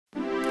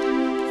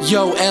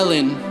Yo,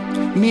 Ellen,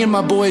 me and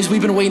my boys,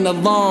 we've been waiting a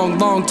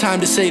long time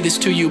to say this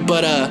to you,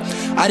 but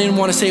I didn't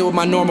want to say it with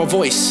my normal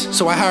voice,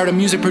 so I hired a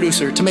music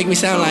producer to make me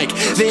sound like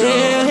this. They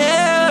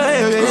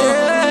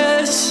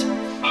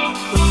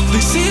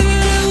say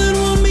that Ellen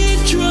won't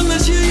meet you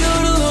unless you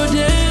yodel or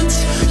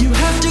dance. You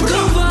have to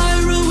go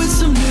viral with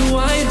some new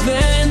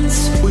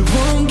advance. We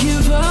won't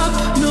give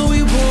up, no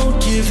we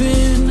won't give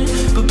in,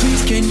 but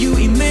please can you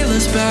email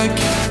us back?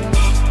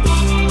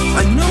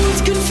 I know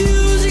it's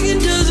confusing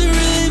and doesn't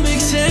really make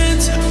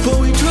sense, but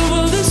we drove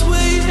all this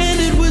way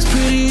and it was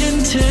pretty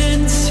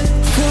intense.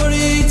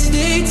 48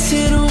 states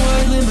in a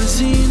white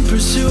limousine,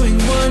 pursuing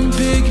one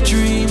big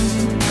dream.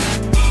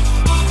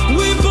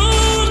 We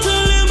bought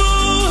a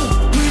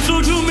limo, we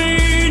flew to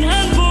Maine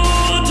and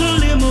bought a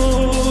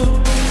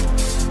limo.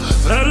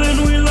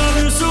 Ellen, we love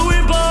you, so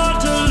we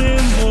bought a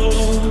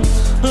limo,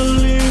 a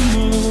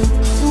limo,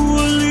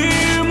 a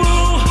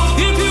limo.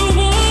 If you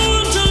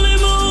want a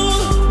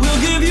limo,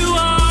 we'll give you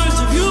ours.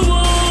 If you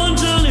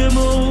want a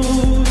limo,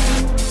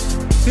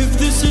 if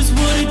this is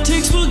what it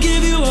takes, we'll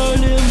give you our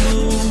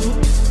limo,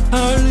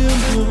 our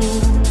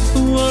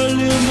limo, our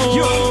limo.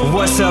 Yo,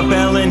 what's up,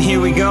 Ellen? Here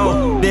we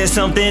go. There's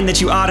something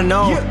that you ought to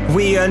know.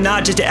 We are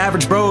not just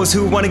average bros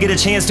who want to get a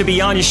chance to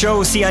be on your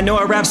show. See, I know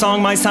our rap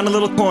song might sound a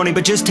little corny,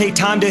 but just take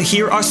time to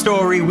hear our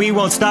story. We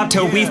won't stop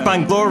till we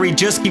find glory.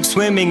 Just keep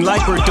swimming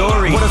like we're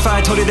Dory. What if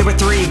I told you there were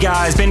 3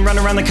 guys, been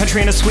running around the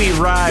country in a sweet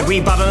ride? We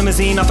bought a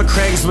limousine off of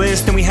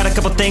Craigslist, and we had a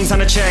couple things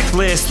on a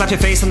checklist. Slap your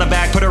face on the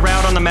back, put her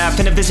out on the map,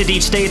 finna visit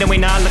each state, and we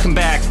not looking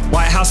back.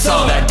 White House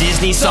saw that,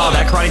 Disney saw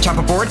that, karate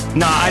chopper board?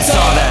 Nah, I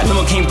saw that.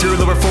 Limo came through,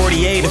 lower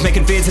 48. If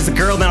making vids as a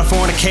girl, then I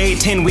fornicate.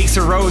 10 weeks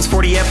of roads,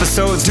 40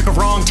 episodes. Took a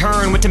wrong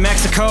turn, went to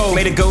Mexico.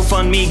 Made a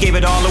GoFundMe, gave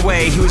it all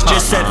away. He was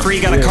just set free,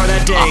 got a car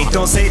that day.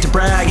 Don't say it to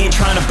brag, ain't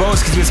trying to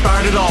boast, cause you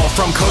inspired it all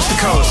from coast to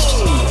coast.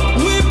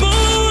 We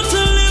bought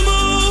a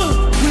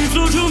limo, we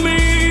flew to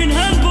Maine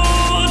and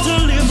bought a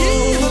limo.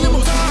 Yeah, the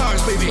limo's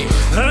ours, baby.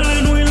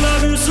 Ellen, we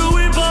love you, so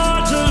we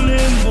bought a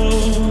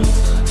limo,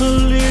 a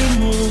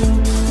limo,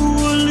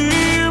 a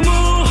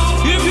limo.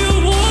 If you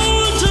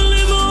want a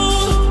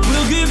limo,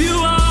 we'll give you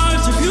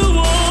ours. If you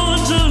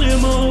want a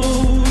limo,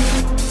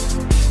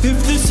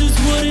 if this is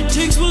what it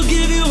takes, we'll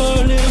give you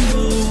our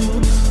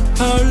limo,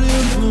 our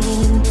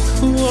limo,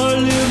 our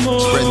limo.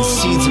 Spreading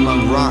seeds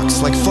among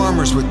rocks like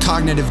farmers with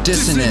cognitive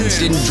dissonance.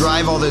 Didn't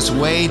drive all this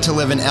way to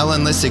live an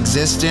Ellen-less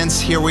existence.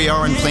 Here we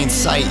are in plain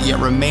sight, yet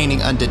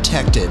remaining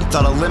undetected.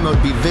 Thought a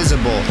limo'd be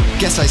visible,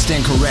 guess I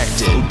stand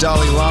corrected. O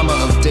Dalai Lama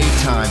of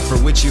daytime, for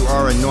which you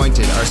are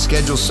anointed. Our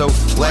schedule's so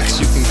flex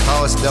you can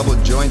call us double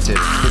jointed.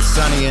 It's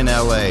sunny in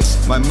LA,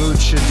 my mood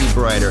should be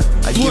brighter.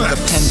 I'd give the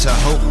pen to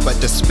hope, but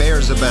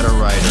despair's a better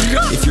writer.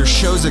 If your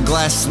show's a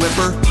glass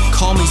slipper,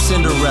 call me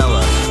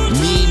Cinderella.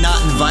 Me not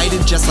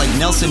invited, just like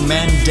Nelson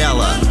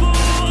Mandela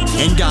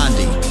and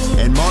Gandhi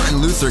and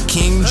Martin Luther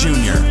King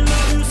Jr.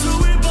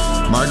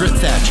 Margaret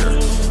Thatcher.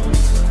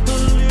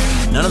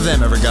 None of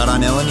them ever got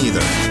on Ellen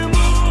either.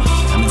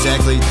 I'm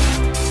exactly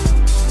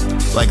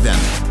like them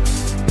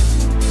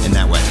in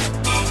that way.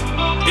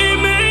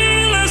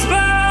 Email us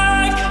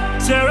back,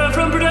 Sarah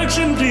from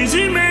production, please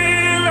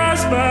email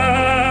us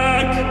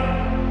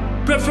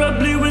back.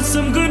 Preferably with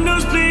some good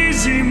news,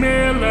 please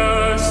email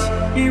us,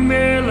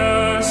 email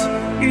us,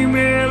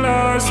 email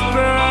us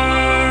back.